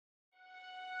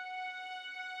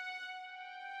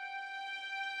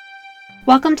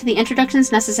Welcome to the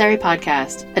Introductions Necessary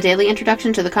podcast, a daily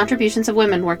introduction to the contributions of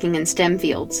women working in STEM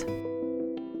fields.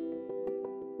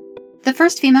 The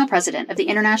first female president of the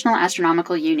International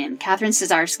Astronomical Union, Catherine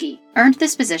Cesarsky, earned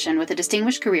this position with a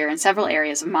distinguished career in several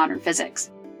areas of modern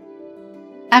physics.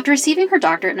 After receiving her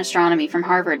doctorate in astronomy from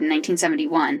Harvard in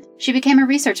 1971, she became a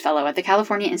research fellow at the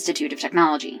California Institute of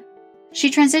Technology.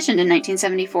 She transitioned in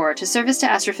 1974 to Service to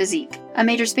Astrophysique, a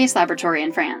major space laboratory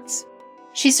in France.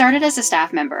 She started as a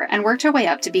staff member and worked her way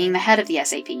up to being the head of the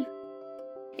SAP.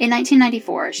 In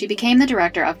 1994, she became the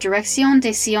director of Direction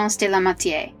des Sciences de la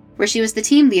Matière, where she was the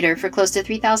team leader for close to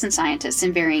 3,000 scientists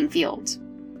in varying fields.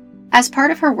 As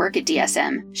part of her work at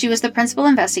DSM, she was the principal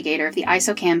investigator of the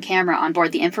ISOCAM camera on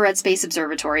board the Infrared Space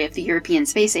Observatory of the European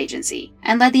Space Agency,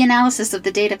 and led the analysis of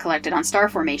the data collected on star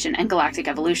formation and galactic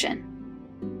evolution.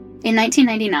 In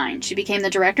 1999, she became the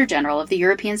Director General of the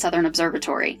European Southern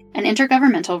Observatory, an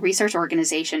intergovernmental research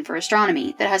organization for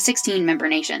astronomy that has 16 member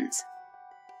nations.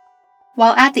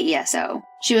 While at the ESO,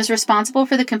 she was responsible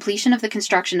for the completion of the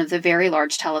construction of the Very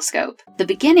Large Telescope, the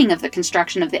beginning of the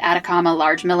construction of the Atacama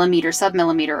Large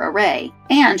Millimeter-Submillimeter Array,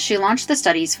 and she launched the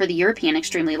studies for the European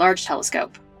Extremely Large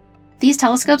Telescope. These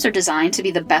telescopes are designed to be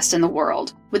the best in the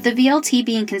world, with the VLT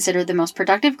being considered the most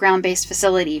productive ground-based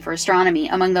facility for astronomy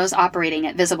among those operating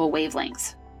at visible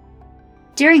wavelengths.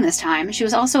 During this time, she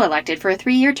was also elected for a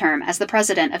 3-year term as the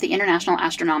president of the International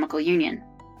Astronomical Union.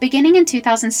 Beginning in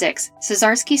 2006,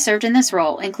 Cesarsky served in this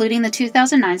role, including the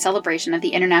 2009 celebration of the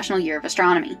International Year of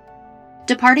Astronomy.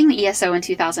 Departing the ESO in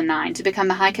 2009 to become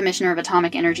the High Commissioner of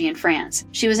Atomic Energy in France,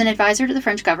 she was an advisor to the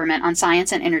French government on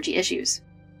science and energy issues.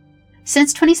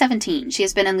 Since 2017, she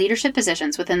has been in leadership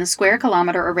positions within the Square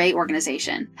Kilometre Array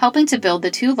organization, helping to build the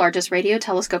 2 largest radio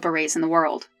telescope arrays in the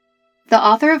world. The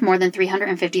author of more than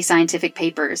 350 scientific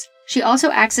papers, she also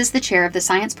acts as the chair of the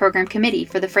Science Program Committee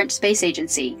for the French Space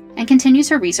Agency and continues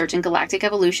her research in galactic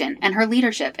evolution and her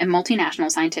leadership in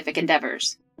multinational scientific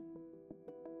endeavors.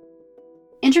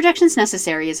 Introductions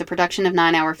Necessary is a production of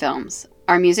 9 Hour Films.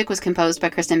 Our music was composed by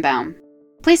Kristen Baum.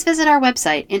 Please visit our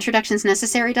website,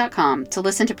 introductionsnecessary.com, to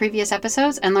listen to previous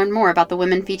episodes and learn more about the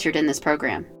women featured in this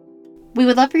program. We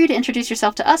would love for you to introduce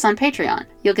yourself to us on Patreon.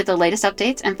 You'll get the latest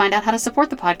updates and find out how to support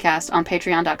the podcast on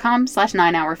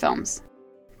patreon.com/9hourfilms.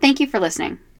 Thank you for listening.